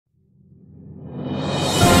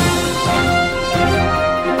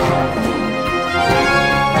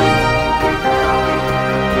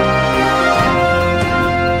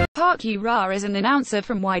Yoo Ra is an announcer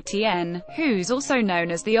from YTN, who's also known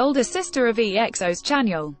as the older sister of EXO's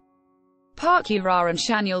Chanyeol. Yoo Ra and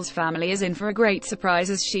Chanyeol's family is in for a great surprise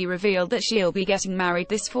as she revealed that she'll be getting married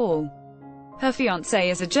this fall. Her fiancé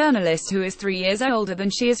is a journalist who is 3 years older than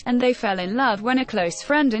she is, and they fell in love when a close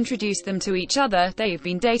friend introduced them to each other. They've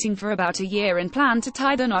been dating for about a year and plan to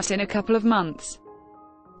tie the knot in a couple of months.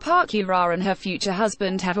 Yoo Ra and her future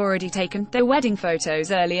husband have already taken their wedding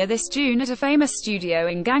photos earlier this June at a famous studio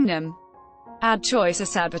in Gangnam. Ad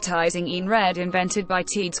choice advertising in red invented by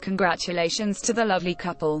Teeds. Congratulations to the lovely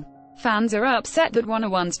couple. Fans are upset that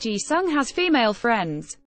 101's Ji-sung has female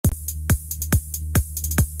friends.